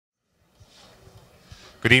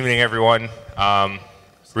Good evening, everyone.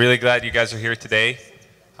 Really glad you guys are here today.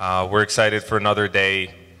 We're excited for another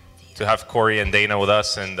day to have Corey and Dana with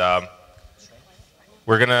us, and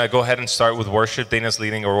we're going to go ahead and start with worship. Dana's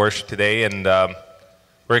leading our worship today, and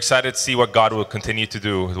we're excited to see what God will continue to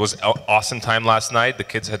do. It was an awesome time last night. The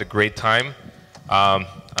kids had a great time, and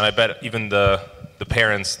I bet even the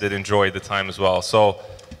parents did enjoy the time as well. So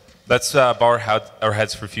let's bow our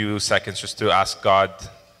heads for a few seconds just to ask God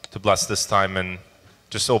to bless this time and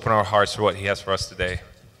just open our hearts for what He has for us today.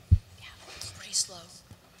 Yeah, it's pretty slow.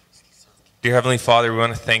 Dear Heavenly Father, we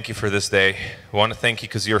want to thank You for this day. We want to thank You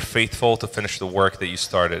because You're faithful to finish the work that You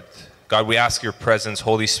started. God, we ask Your presence.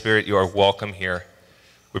 Holy Spirit, You are welcome here.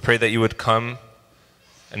 We pray that You would come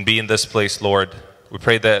and be in this place, Lord. We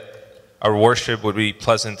pray that our worship would be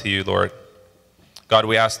pleasant to You, Lord. God,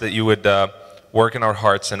 we ask that You would work in our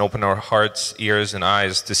hearts and open our hearts, ears, and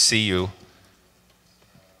eyes to see You.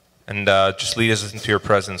 And just lead us into Your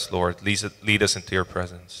presence, Lord. Lead us into Your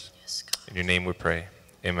presence. Yes, God. In Your name we pray.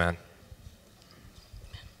 Amen.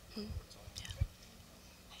 Yeah. Go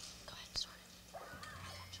ahead, sorry.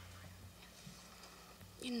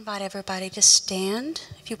 You invite everybody to stand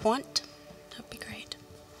if you want. That would be great.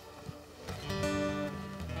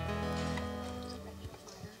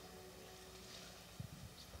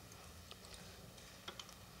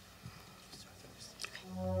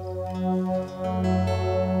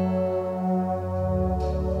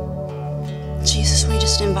 Jesus, we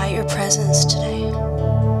just invite Your presence today.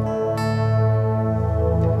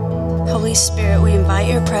 Holy Spirit, we invite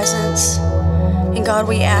Your presence. And God,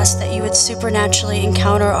 we ask that You would supernaturally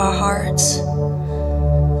encounter our hearts.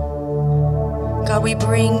 God, we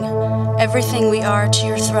bring everything we are to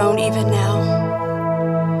Your throne even now.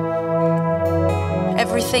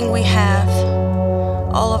 Everything we have,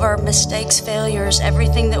 all of our mistakes, failures,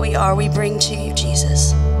 everything that we are, we bring to You,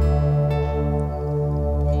 Jesus.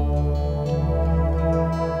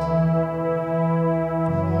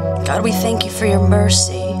 God, we thank You for Your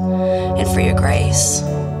mercy and for Your grace.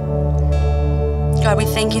 God, we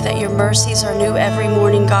thank You that Your mercies are new every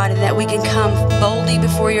morning, God, and that we can come boldly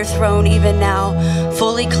before Your throne even now,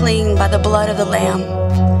 fully clean by the blood of the Lamb.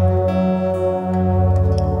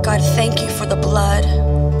 God, thank You for the blood.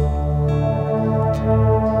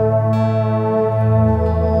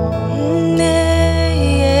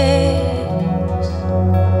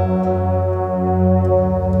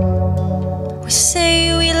 We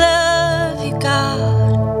say we love You, God.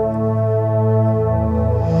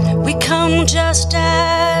 We come just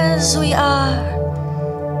as we are.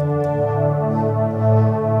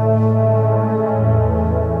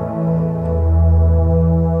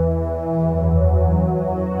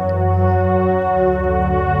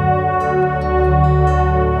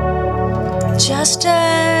 Just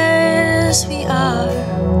as we are.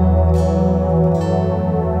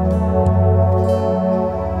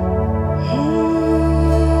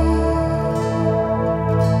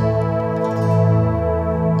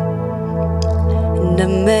 And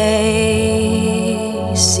amazing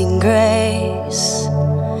grace,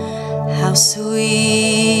 how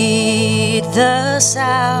sweet the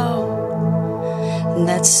sound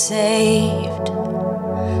that saved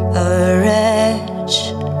a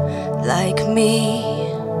wretch like me.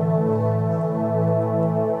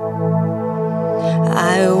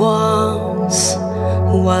 I once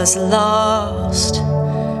was lost,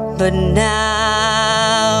 but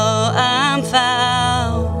now I'm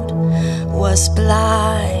found. Was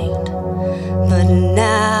blind, but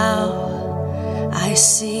now I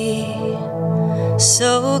see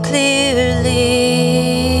so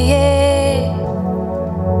clearly.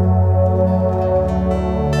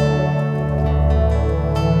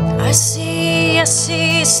 I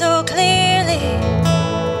see so clearly.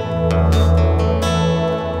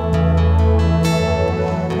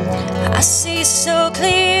 I see so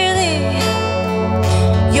clearly.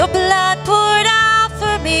 Your blood poured out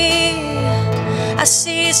for me. I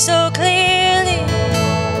see so clearly.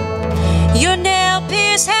 Your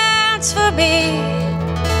nail-pierced hands for me.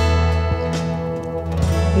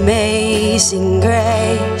 Amazing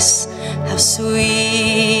grace, how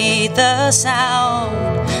sweet the sound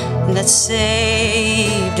that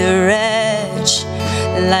saved a wretch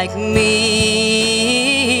like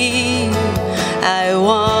me. I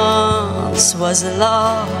once was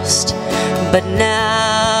lost, but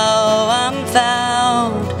now I'm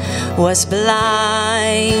found. Was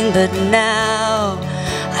blind, but now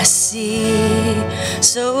I see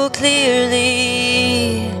so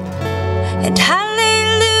clearly. And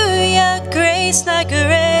hallelujah, grace like a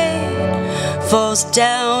rain falls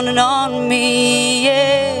down on me,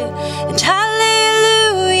 yeah. And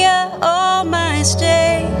hallelujah, all my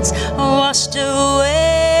mistakes are washed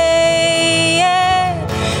away.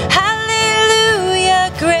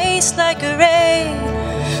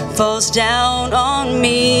 falls down on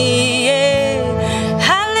me. Yeah.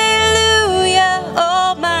 Hallelujah,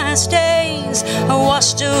 all my stains are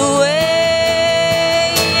washed away.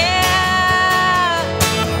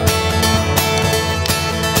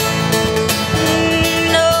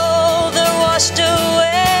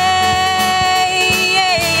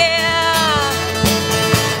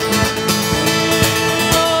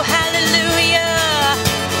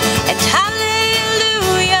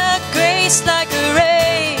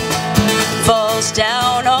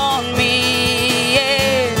 Down on me,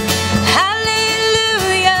 yeah.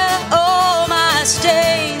 Hallelujah, all my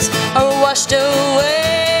stains are washed away,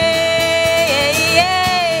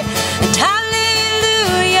 yeah. And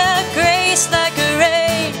hallelujah, grace like a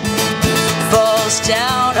rain falls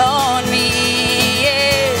down on me,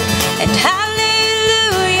 yeah. And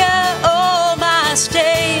hallelujah, all my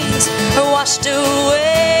stains are washed away.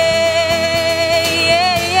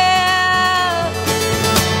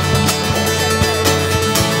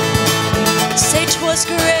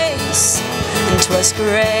 Grace, and 'twas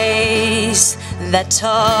grace that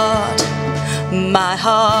taught my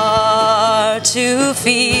heart to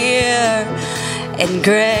fear, and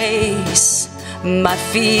grace my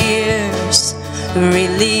fears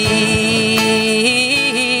relieved.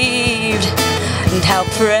 And how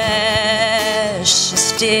precious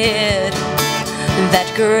did that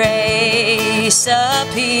grace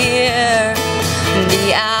appear the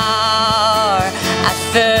hour I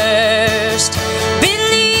first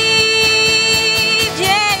believed,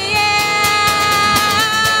 yeah,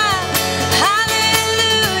 yeah.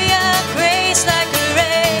 Hallelujah, grace like a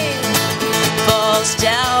rain falls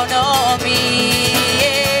down on me,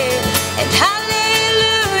 yeah. And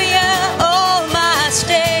hallelujah, all my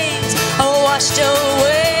stains are washed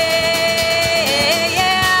away,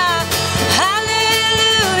 yeah.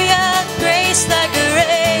 Hallelujah, grace like a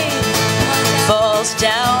rain falls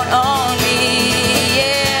down on me.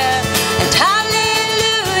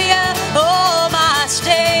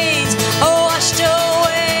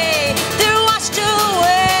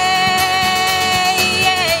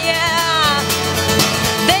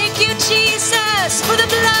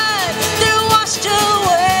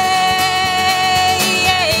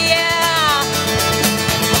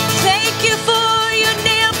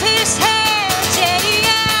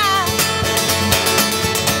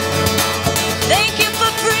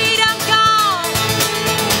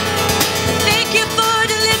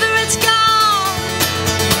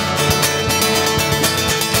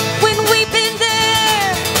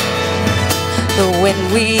 When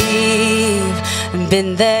we've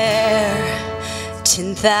been there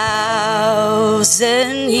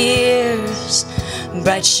 10,000 years,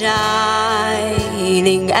 bright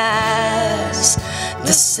shining as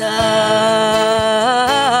the sun,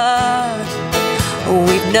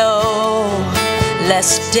 we've no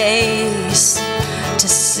less days to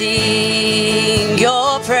sing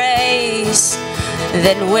your praise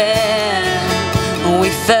than when we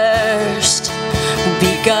first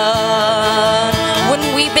begun. When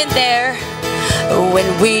we've been there, when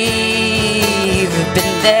we've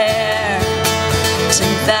been there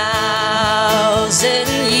 10,000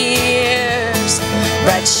 years,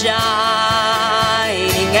 bright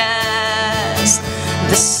shining as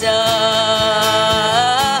the sun,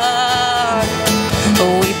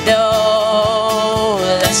 we've no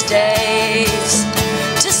less days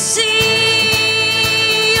to sing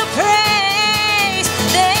your praise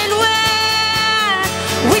than when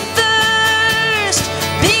we first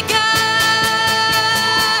begun.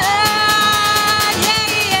 Yeah,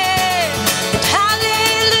 yeah. And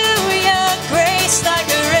hallelujah, grace like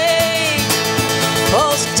a rain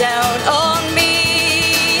falls down on me.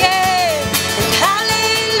 Yeah. And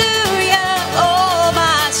hallelujah, all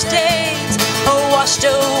my stains are washed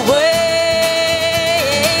away.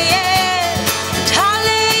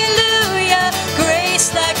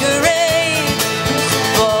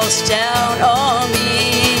 Down on me,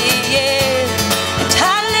 yeah. And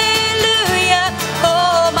hallelujah,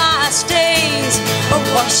 all my stains are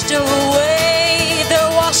washed away.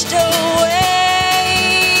 They're washed away,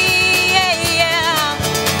 yeah.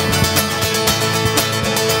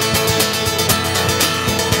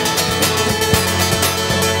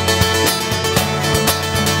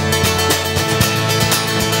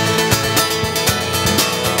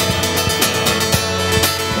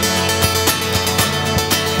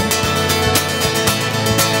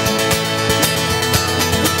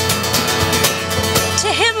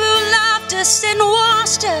 And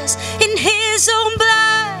washed us in his own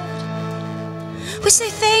blood. We say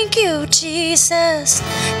thank you, Jesus,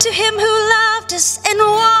 to him who loved us and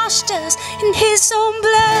washed us in his own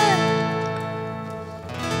blood.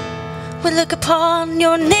 We look upon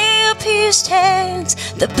your nail-pierced hands,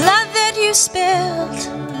 the blood that you spilled,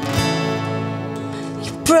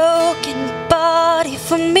 your broken body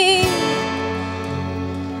for me.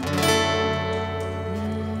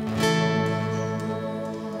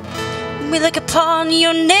 We look upon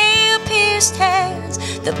your nail-pierced hands,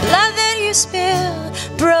 the blood that you spilled,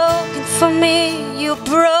 broken for me, you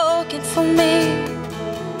broken for me.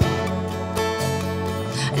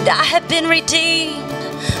 And I have been redeemed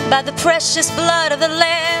by the precious blood of the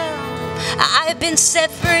Lamb. I have been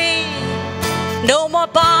set free. No more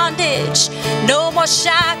bondage, no more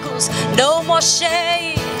shackles, no more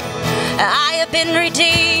shame. I have been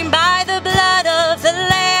redeemed by the blood of the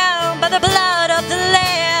Lamb, by the blood of the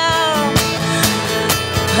Lamb.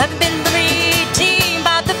 I've been redeemed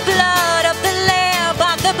by the blood of the Lamb,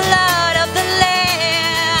 by the blood of the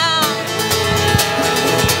Lamb.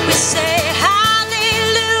 We say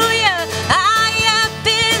hallelujah, I have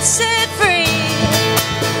been set free.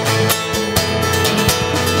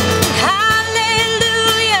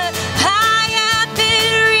 Hallelujah, I have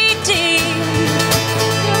been redeemed.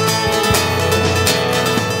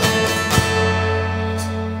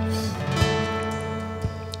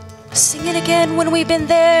 Sing it again, when we've been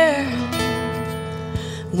there.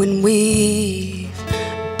 When we've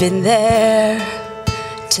been there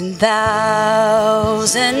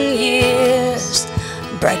 10,000 years,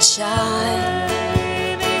 bright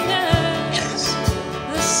shining as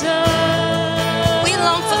the sun. We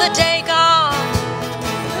long for the day, God,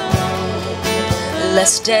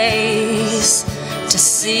 less days to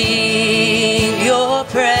sing your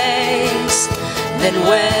praise than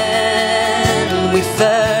when we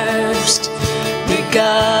first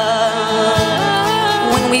begun.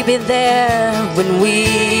 When we've been there, when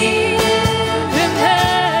we've been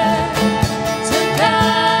there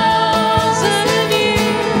 10,000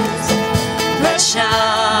 years, bright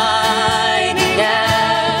shining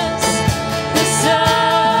as the sun.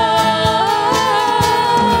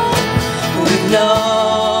 With no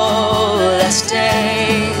less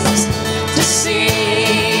days to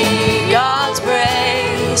sing God's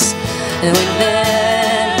praise than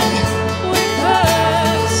then we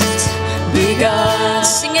first begun.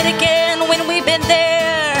 Sing it again, when we've been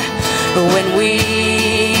there, when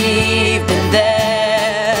we've been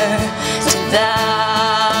there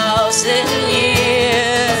 10,000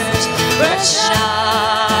 years, bright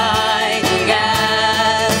shining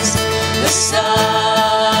as the sun.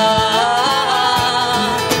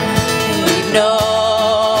 We've no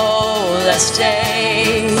less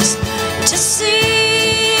days to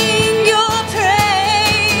sing your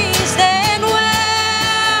praise than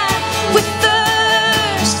when we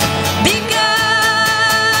first begun.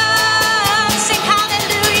 Sing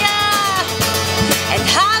hallelujah, and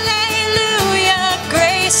hallelujah,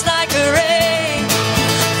 grace like a rain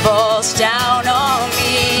falls down on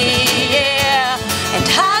me, yeah. And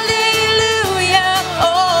hallelujah,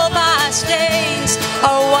 all my stains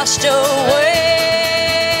are washed away,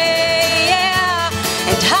 yeah.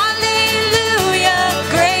 And hallelujah,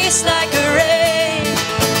 grace like a rain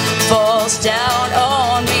falls down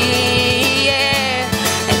on me, yeah.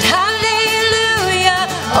 And hallelujah,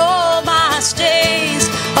 all my stains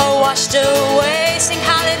are washed away. Sing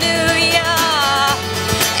hallelujah,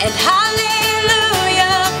 and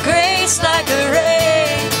hallelujah, grace like a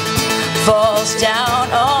rain falls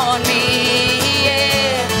down on me,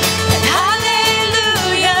 yeah. And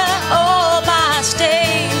hallelujah, all my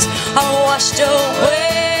stains are washed away,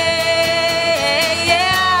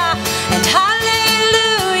 yeah. And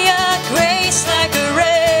hallelujah, grace like a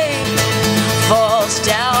rain falls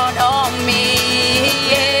down on me,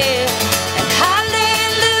 yeah. And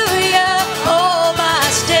hallelujah, all my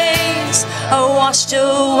stains are washed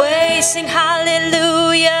away. Sing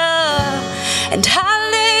hallelujah, and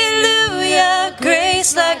hallelujah,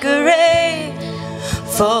 grace like a rain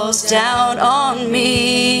falls down on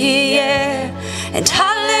me, yeah. And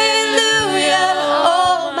hallelujah,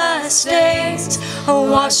 all my stains are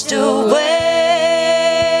washed away,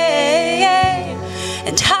 yeah.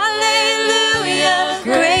 And hallelujah,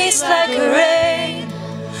 grace like a rain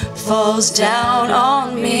falls down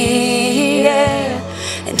on me, yeah.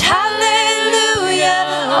 And hallelujah,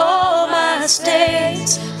 all my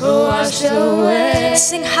stains are washed away.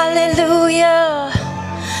 Sing hallelujah,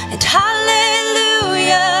 and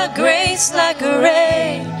hallelujah, grace like a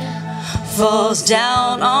rain falls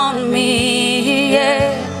down on me,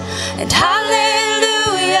 yeah. And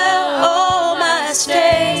hallelujah, all my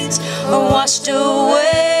stains are washed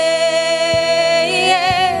away,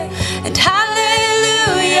 yeah. And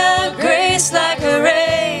hallelujah, grace like a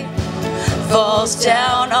rain falls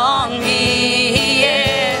down on me,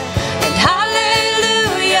 yeah. And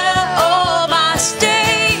hallelujah, all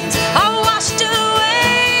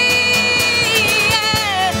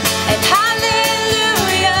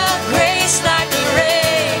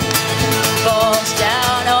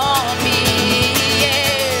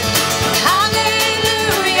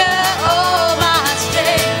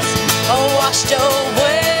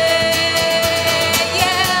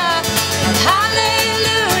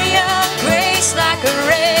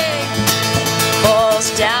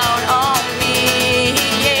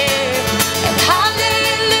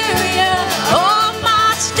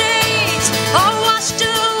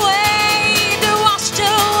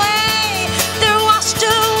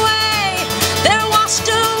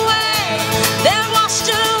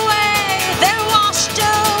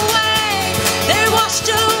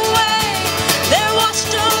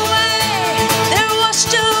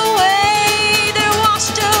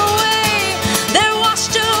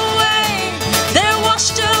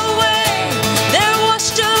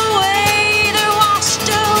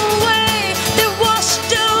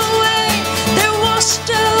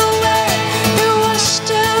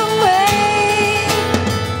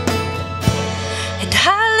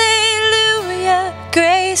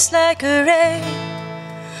grace like a rain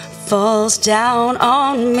falls down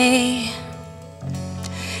on me.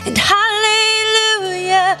 And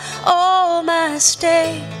hallelujah, all my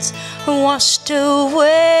stains are washed away.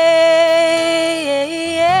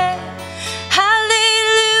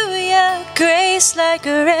 Hallelujah, grace like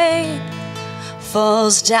a rain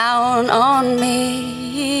falls down on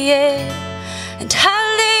me. And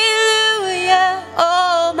hallelujah,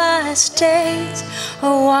 all my stains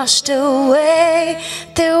are washed away.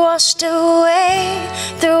 They're washed away.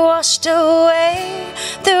 They're washed away.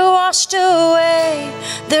 They're washed away.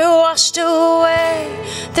 They're washed away.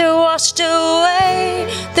 They're washed away.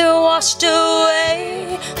 They're washed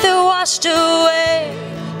away. They're washed away.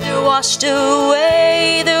 They're washed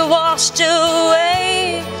away. They're washed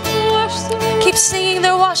away. Keep singing.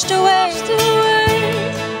 They're washed away.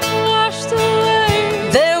 Washed away.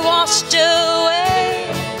 They're washed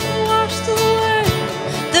away. Washed away.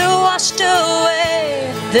 They're washed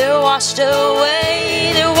away. They're washed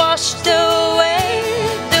away. They're washed away.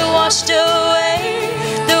 They're washed away.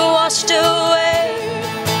 They're washed away.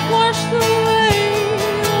 Washed away.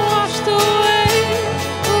 Washed away.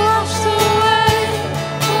 Washed away.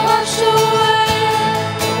 Washed away.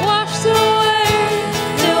 Washed away.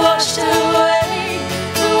 They're washed away.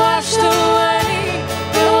 Washed away.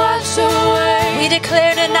 Washed away. We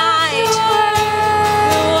declare tonight,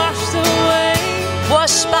 Washed away.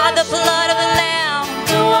 washed by the blood of the Lamb,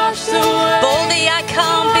 Washed away. boldly I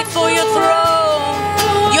come before your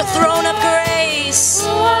throne of grace.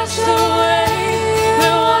 Washed away.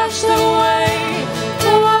 Washed away.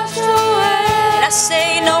 Washed away. And I say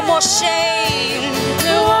no more shame,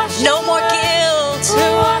 no more guilt,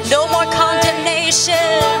 no more condemnation,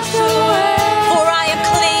 for I am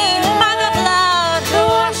clean by the blood,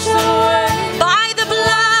 by the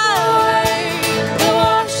blood.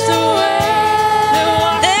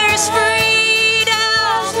 There is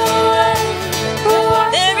freedom,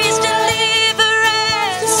 there is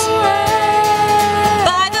deliverance,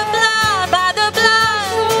 by the blood, by the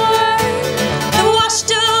blood. They're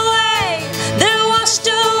washed away, they're washed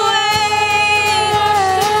away.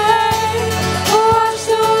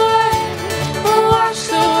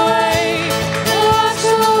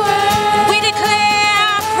 We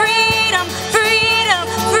declare freedom, freedom,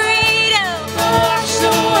 freedom.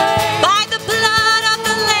 By the blood of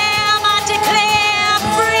the Lamb, I declare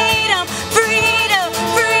freedom, freedom,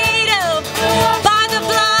 freedom. By the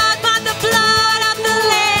blood of the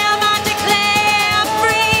Lamb, I declare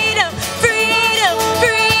freedom, freedom,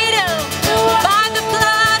 freedom. By the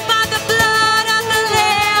blood of the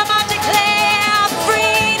Lamb, I declare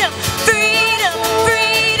freedom, freedom,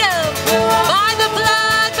 freedom. By the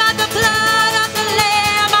blood of the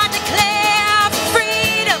Lamb, I declare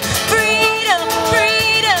freedom, freedom,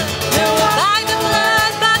 freedom. By the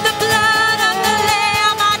blood of the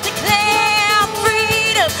Lamb, I declare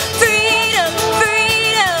freedom, freedom,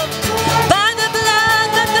 freedom. By the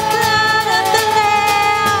blood of the Lamb.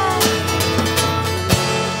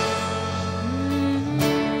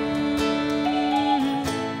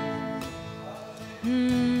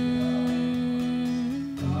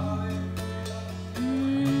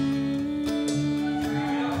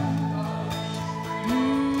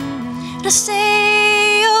 To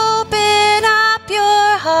say, open up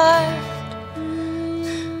your heart,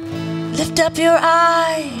 lift up your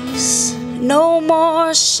eyes, no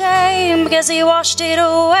more shame, because he washed it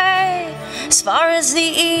away as far as the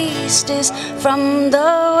east is from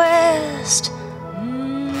the west.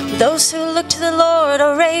 Those who look to the Lord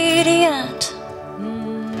are radiant,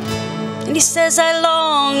 and he says, I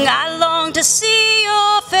long to see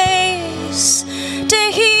your face,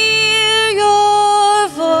 to hear your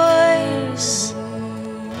voice,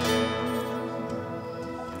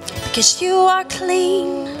 because you are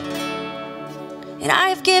clean, and I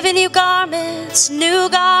have given you garments, new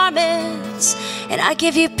garments, and I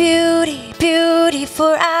give you beauty, beauty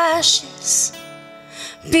for ashes,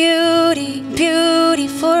 beauty, beauty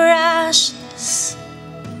for ashes.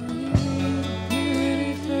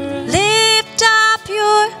 Lift up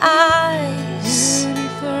your eyes,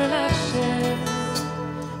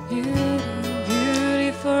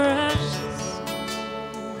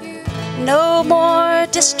 no more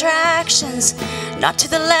distractions, not to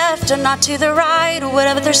the left or not to the right, or what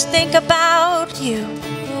others think about you,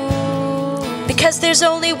 because there's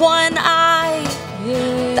only one eye.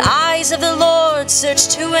 The eyes of the Lord search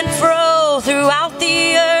to and fro throughout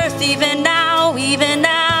the earth, even now,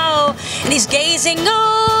 and he's gazing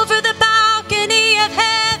over the balcony of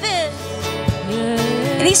heaven,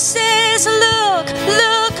 and he says, look,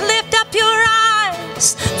 look, lift up your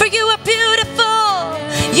eyes, for you are beautiful,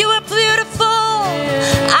 you are beautiful.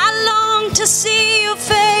 I long to see your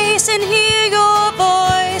face. and hear your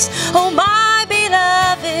voice. Oh, my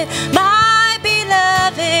beloved, my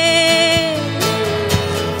beloved.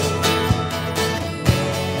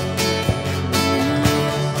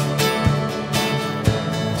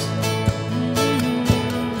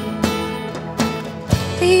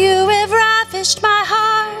 You have ravished my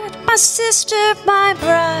heart, my sister, my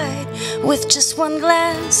bride, with just one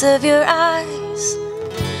glance of your eyes.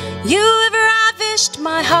 You have ravished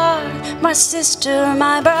my heart, my sister,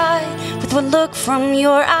 my bride, with one look from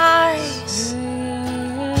your eyes.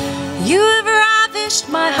 You have ravished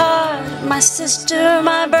my heart, my sister,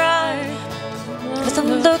 my bride, with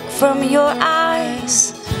one look from your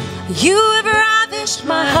eyes. You have ravished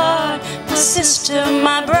my heart, my sister,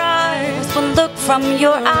 my bride, with one look from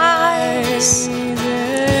your eyes.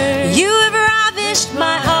 You have ravished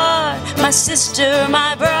my heart, my sister,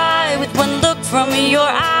 my bride, with one look from your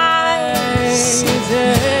eyes.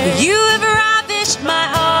 You have ravished my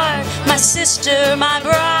heart, my sister, my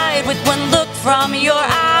bride, with one look from your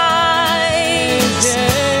eyes.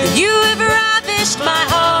 You have ravished my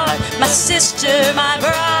heart, my sister, my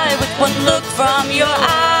bride, with one look from your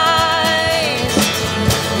eyes.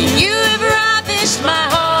 You have ravished my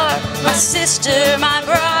heart, my sister, my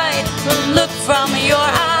bride, one look from your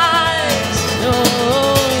eyes.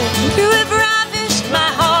 You have ravished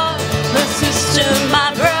my heart, my sister,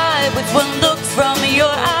 my bride, with one look from your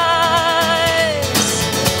eyes.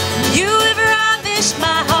 You have ravished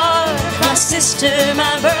my heart, my sister,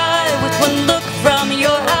 my bride, with one look from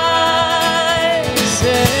your eyes.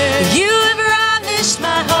 You have ravished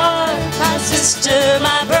my heart, my sister,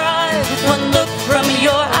 my bride, with one look from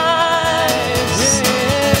your eyes.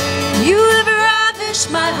 You have ravished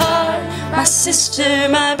my heart, my sister,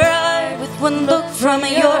 my bride, with one look from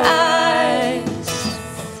your eyes.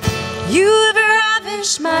 You have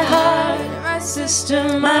ravished my heart, my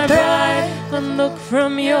sister, my bride, one look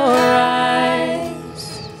from your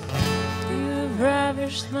eyes. You have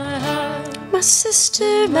ravished my heart, my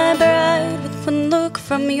sister, my bride, with one look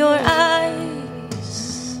from your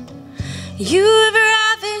eyes. You have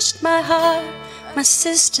ravished my heart, my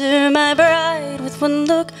sister, my bride, with one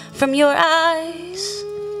look from your eyes.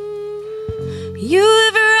 You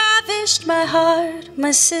have ravished my heart,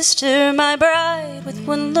 my sister, my bride, with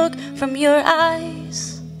one look from your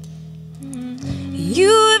eyes. You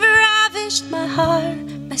have ravished my heart,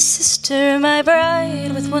 my sister, my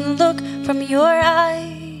bride, with one look from your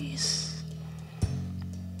eyes.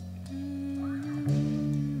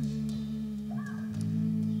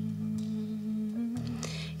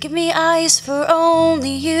 Give me eyes for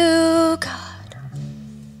only you, God.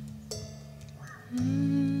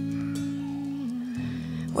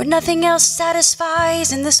 Where nothing else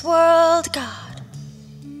satisfies in this world, God.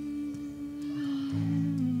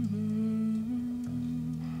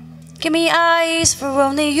 Give me eyes for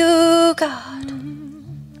only you, God.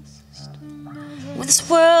 When this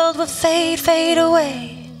world will fade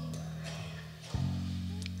away,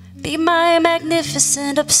 be my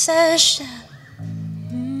magnificent obsession.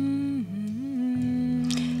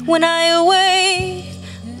 When I awake,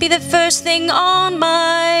 be the first thing on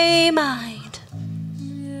my mind.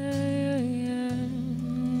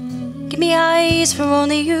 Give me eyes for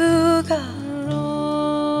only you, God.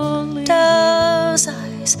 Dove's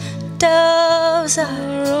eyes, dove's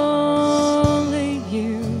eyes. Only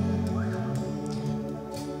you.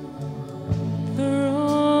 For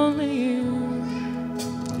only you.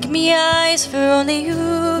 Give me eyes for only you,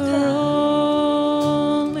 God.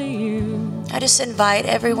 Only you. I just invite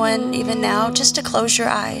everyone, even now, just to close your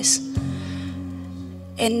eyes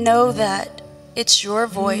and know that it's your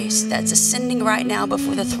voice that's ascending right now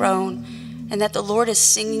before the throne, and that the Lord is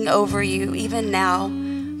singing over you even now,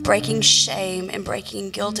 breaking shame and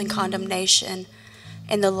breaking guilt and condemnation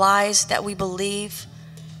and the lies that we believe,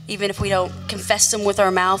 even if we don't confess them with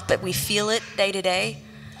our mouth, but we feel it day to day.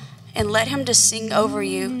 And let him just sing over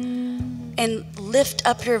you and lift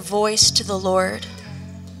up your voice to the Lord,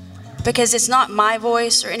 because it's not my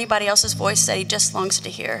voice or anybody else's voice that he just longs to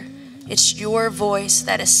hear. It's your voice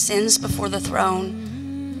that ascends before the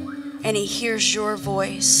throne, and he hears your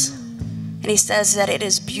voice, and he says that it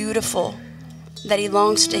is beautiful, that he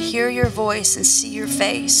longs to hear your voice and see your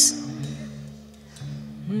face.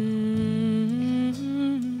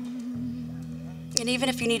 And even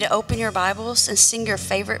if you need to open your Bibles and sing your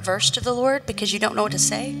favorite verse to the Lord because you don't know what to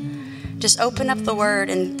say, just open up the word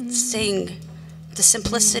and sing the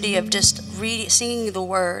simplicity of just singing the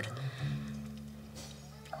word.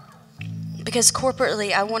 Because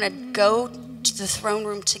corporately, I want to go to the throne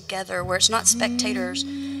room together where it's not spectators,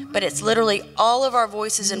 but it's literally all of our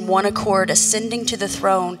voices in one accord ascending to the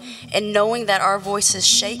throne and knowing that our voices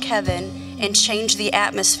shake heaven and change the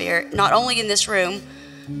atmosphere, not only in this room,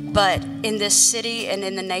 but in this city and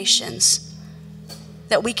in the nations,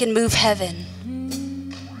 that we can move heaven.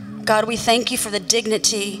 God, we thank you for the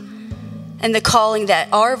dignity and the calling that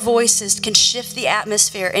our voices can shift the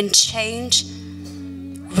atmosphere and change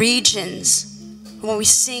regions when we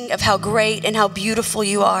sing of how great and how beautiful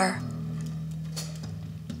you are.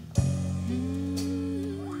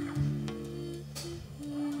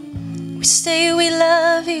 We say we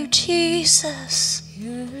love you, Jesus.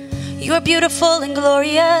 You are beautiful and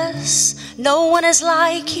glorious. No one is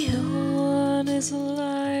like you. No one is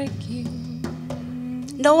like you.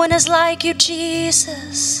 No one is like you,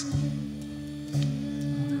 Jesus.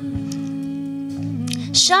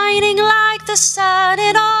 Shining like the sun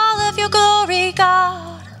in all of your glory,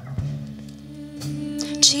 God.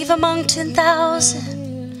 Chief among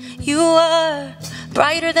 10,000, you are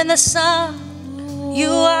brighter than the sun. You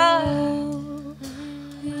are.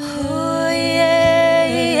 Oh, yeah,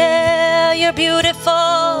 yeah. You're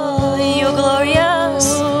beautiful. You're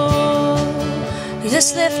glorious. You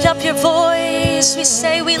just lift up your voice. We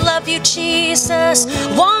say we love you, Jesus.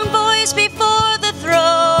 One voice before the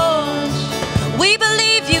throne. We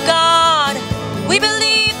believe you, God. We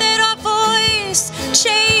believe that our voice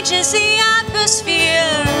changes the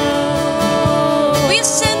atmosphere. We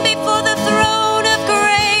ascend before the throne of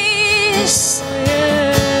grace.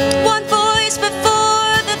 One voice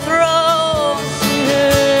before the throne.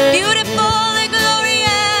 Beautiful and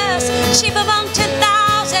glorious. Chief among 10,000.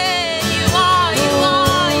 You are, you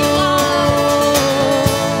are, you are.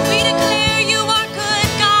 We declare you are good,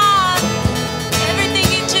 God. Everything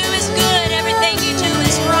you do is good. Everything you do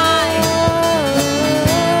is right.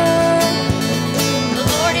 The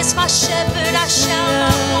Lord is my shepherd, I shall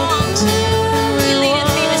not want. He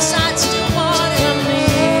leadeth me beside still water.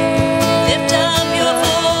 Lift up your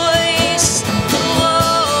voice.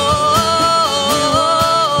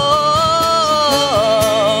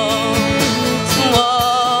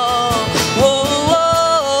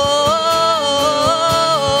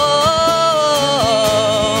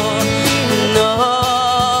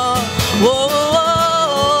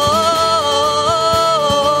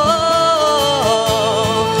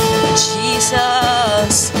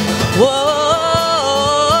 Jesus.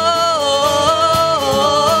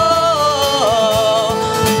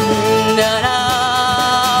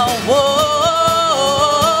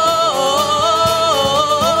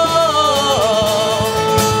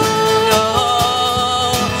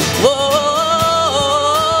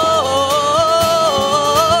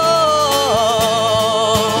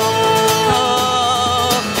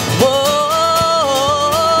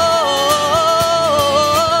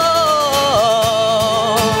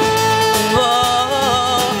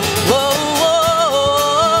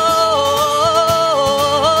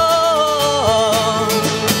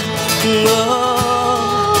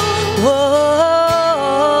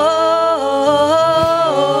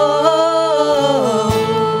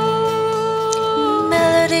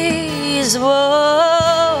 Melodies,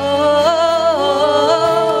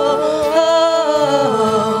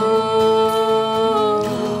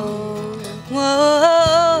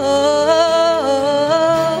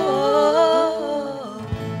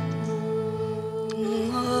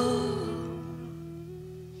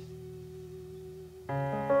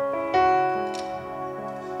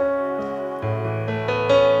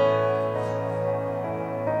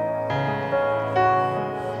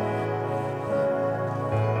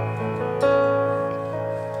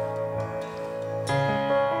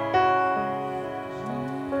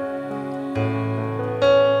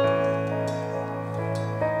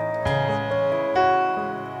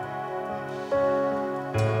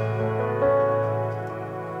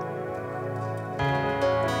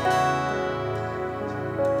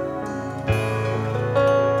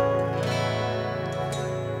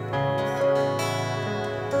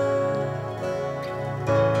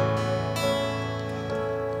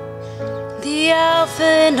 the Alpha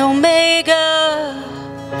and Omega,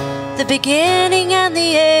 the beginning and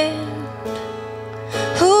the end.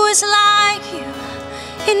 Who is like you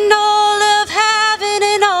in all of heaven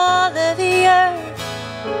and all of the earth?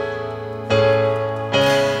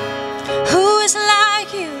 Who is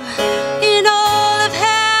like you in all of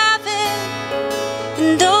heaven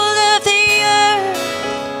and all of the earth?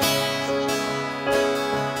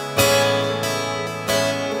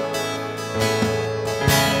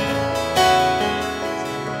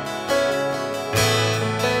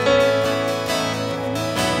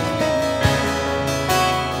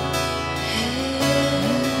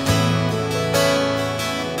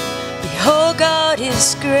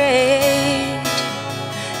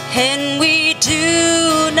 and we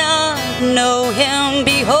do not know him.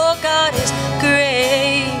 Behold, God is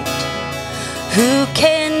great. Who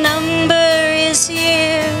can number his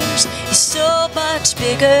years? He's so much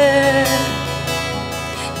bigger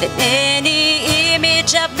than any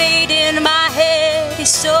image I've made in my head. He's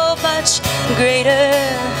so much greater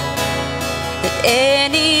than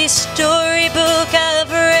any storybook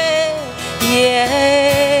I've read. Yeah,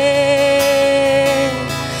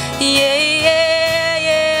 yeah, yeah,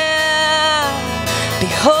 yeah.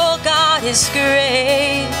 Behold, God is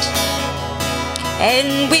great,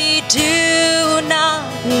 and we do not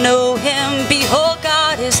know him. Behold,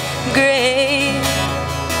 God is great.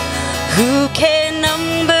 Who can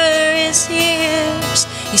number his years?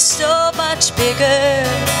 He's so much bigger.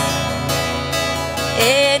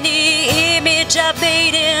 Any image I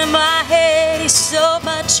made in my head, he's so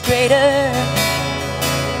much greater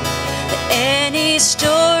than any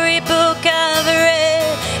storybook I've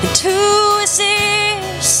read. And who is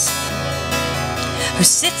this who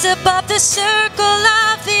sits above the circle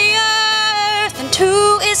of the earth? And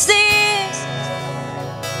who is this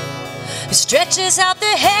who stretches out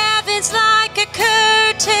the heavens like a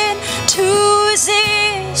curtain? And who is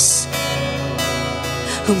this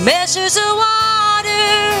who measures the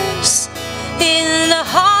waters in the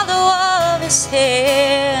hollow of his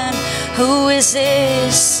hand? Who is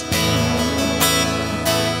this?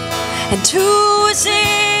 And who is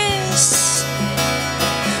this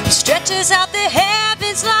who stretches out the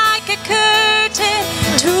heavens like a curtain?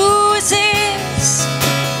 And who is this?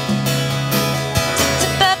 It's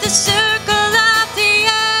above the circle of the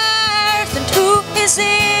earth. And who is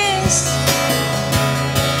this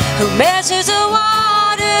who measures the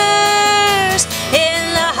waters in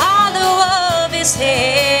the hollow of his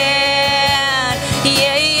hand?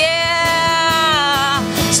 Yeah, yeah.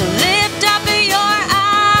 So lift up your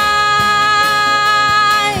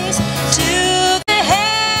eyes to the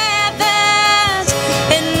heavens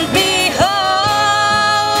and behold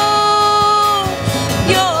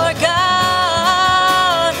your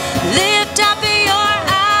God. Lift up your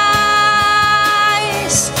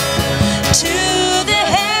eyes to the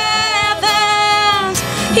heavens.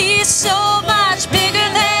 He's so much bigger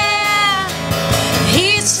than,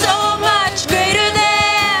 he's so much greater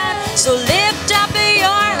than. So lift up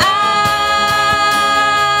your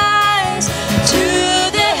eyes to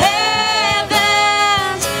the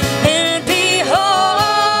heavens and behold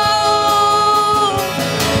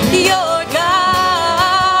your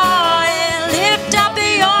God. And lift up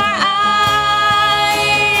your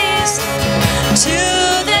eyes to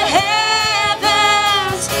the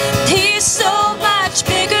heavens. He's so much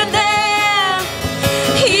bigger than,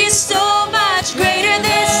 he's so much greater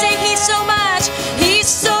than. Say he's so much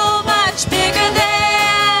bigger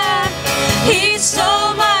than, he's so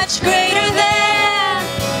much greater than,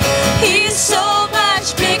 he's so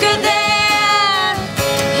much bigger than,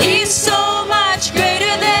 he's so much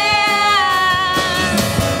greater than.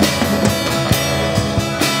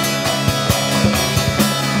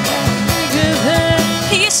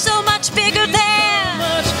 He's so much bigger than,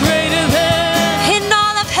 Much greater than. in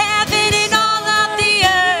all of heaven, in all of the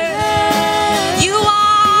earth. You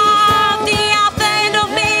are the Alpha and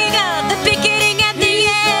Omega, the beginning and the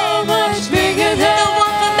So end, much bigger the than.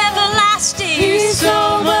 one from everlasting. He's so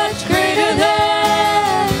much greater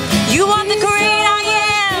than. You are the great I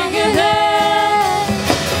am. Bigger than.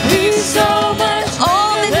 He's so much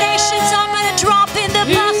All the bigger than. nations are gonna drop in the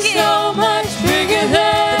He's bucket. so much bigger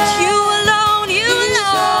than. You alone, you He's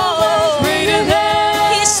so much alone. greater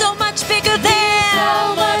than. He's so much bigger than.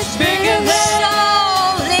 So much bigger than.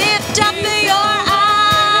 So lift up your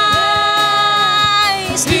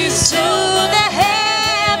eyes to the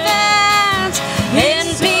heavens and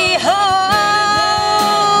behold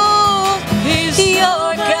He's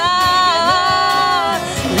your God.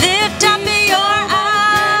 Lift up your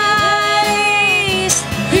eyes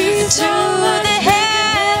He's to the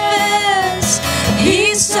heavens.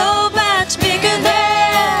 He's so much bigger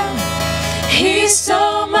than, he's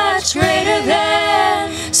so much greater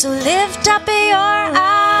than. So lift up your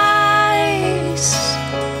eyes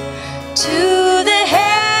to the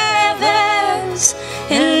heavens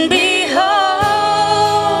and behold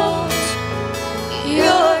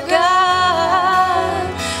your God.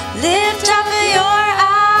 Lift up your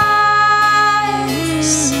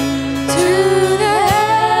eyes to the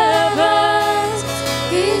heavens.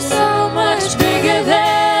 He's so much bigger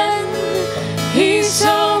than. He's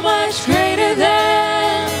so much greater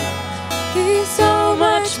than. He's so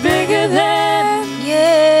much bigger than.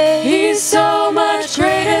 yeah.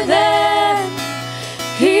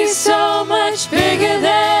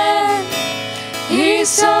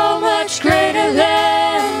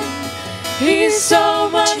 He's so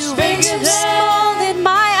much Too bigger big, too than. small in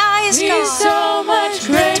my eyes, He's God. so much Lift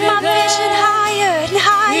greater my vision than. higher and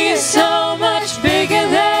higher. He's so much bigger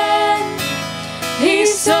than.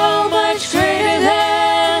 He's so much greater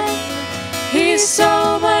than. He's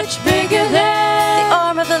so much bigger than. The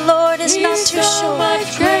arm of the Lord is not He's too so short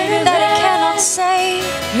much greater that it than. cannot save,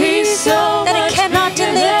 He's so that it much cannot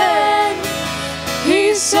bigger deliver. than.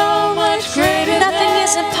 He's so much greater Nothing than.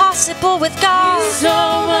 is impossible with God. He's so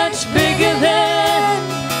much bigger than.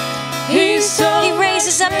 He's so He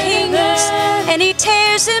raises up much kings greater than. and He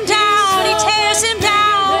tears them down. He tears them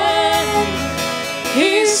down.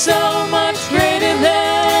 He's so much greater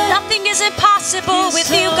than. Nothing is impossible He's with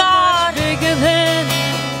so you, much God. bigger than.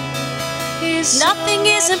 He's so Nothing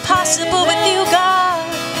is much impossible greater with you, than.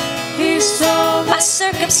 God. He's so My much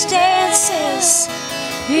circumstances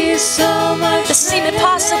He's so much that seem greater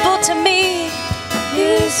impossible than. to me,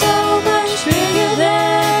 He's so much bigger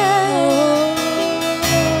than.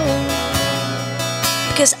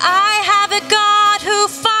 because I have a God who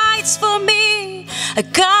fights for me, a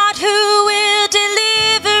God who will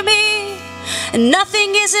deliver me. And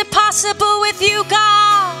nothing is impossible with you,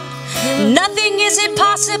 God. Nothing is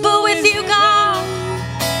impossible with you, God.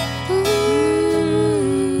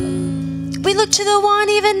 We look to the one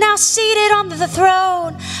even now seated on the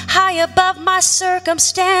throne, high above my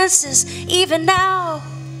circumstances, even now,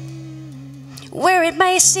 where it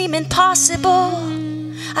may seem impossible.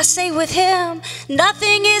 I say with him,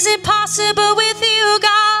 nothing is impossible with you,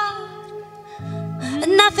 God.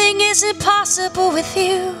 Nothing is impossible with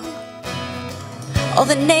you. All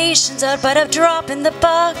the nations are but a drop in the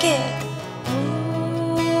bucket.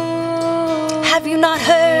 Have you not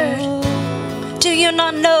heard? Do you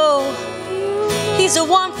not know? He's the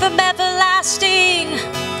one from everlasting.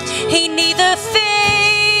 He neither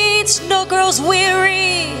faints nor grows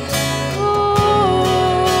weary.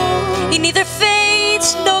 He neither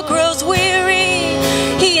faints nor grows weary.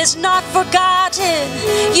 He is not forgotten.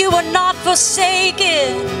 You are not forsaken.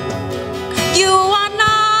 You are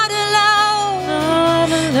not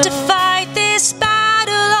alone to fight this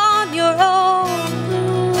battle on your own.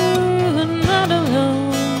 Not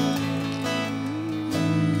alone.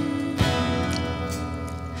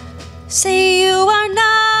 Say you are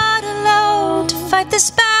not alone to fight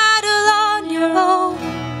this battle on your own.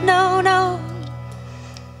 No, no.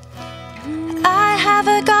 I have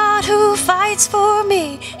a God who fights for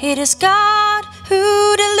me. It is God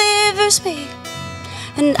who delivers me.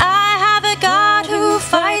 And I have a God who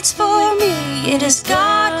fights for me. It is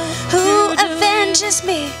God who avenges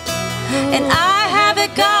me. And I have a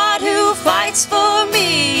God who fights for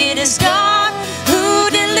me. It is God who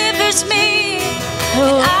delivers me.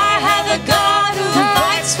 And I have a God who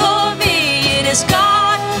fights for me. It is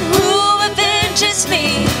God who avenges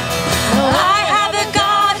me. I have a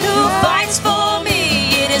God who fights for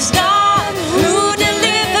me. It is God who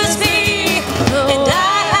delivers me. And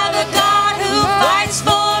I have a God who fights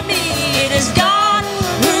for me. It is God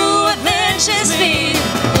who avenges me.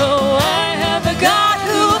 Oh, I have a God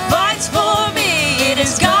who fights for me. It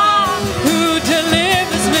is God. who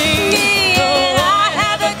delivers me. And I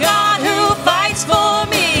have a God who fights for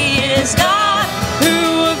me. It is God. Who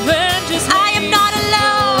avenges me. I am not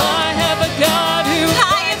alone. I have a God who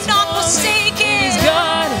I am not forsaken.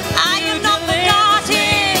 God. I am not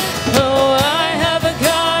forgotten. Oh, I have a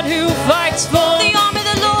God who fights for The me. arm of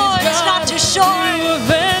the Lord is not too short. Who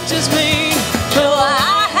avenges me. Oh,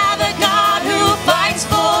 I have a God who fights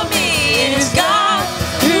for me. It is God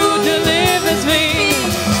Who delivers me.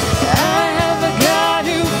 I have a God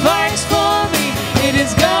who fights for me. It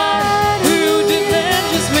is God who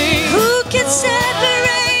delivers me. who can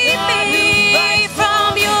separate me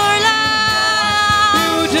from your Who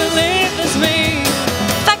love. delivers me.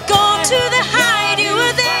 If I go to the height, you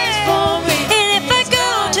are there. For me. And if I go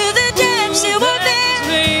to the depths, you are there.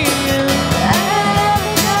 Me.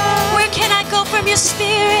 Where can I go from your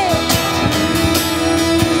spirit?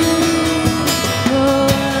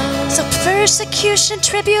 So persecution,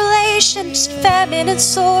 tribulation, famine, and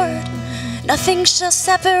sword, nothing shall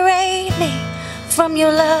separate me from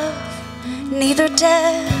your love. Neither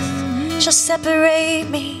death shall separate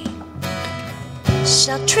me.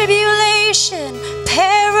 Shall tribulation,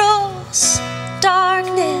 perils,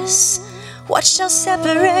 darkness, what shall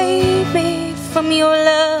separate me from your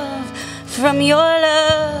love, from your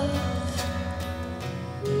love?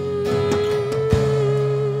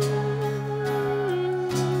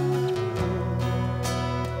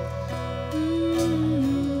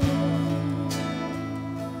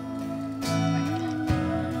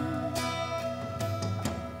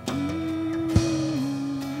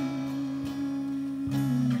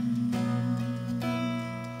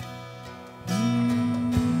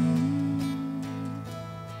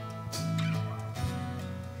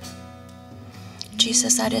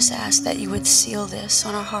 Jesus, I just ask that you would seal this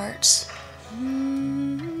on our hearts.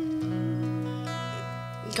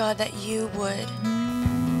 God, that you would,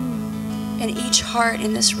 in each heart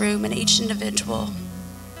in this room, in each individual,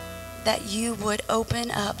 that you would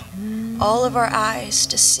open up all of our eyes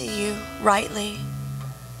to see you rightly.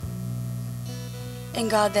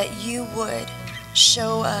 And God, that you would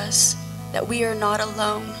show us that we are not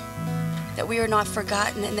alone, that we are not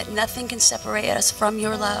forgotten, and that nothing can separate us from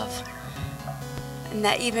your love. And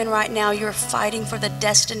that even right now you're fighting for the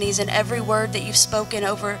destinies and every word that you've spoken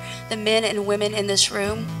over the men and women in this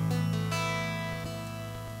room.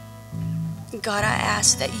 God, I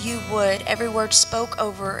ask that you would, every word spoke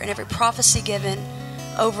over and every prophecy given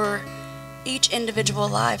over each individual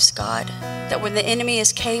lives, God, that when the enemy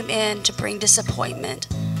has came in to bring disappointment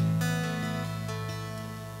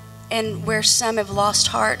and where some have lost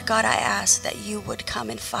heart, God, I ask that you would come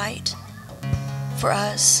and fight for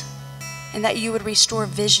us, and that you would restore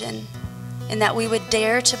vision, and that we would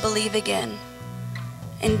dare to believe again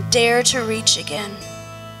and dare to reach again.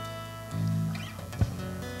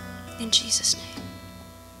 In Jesus' name.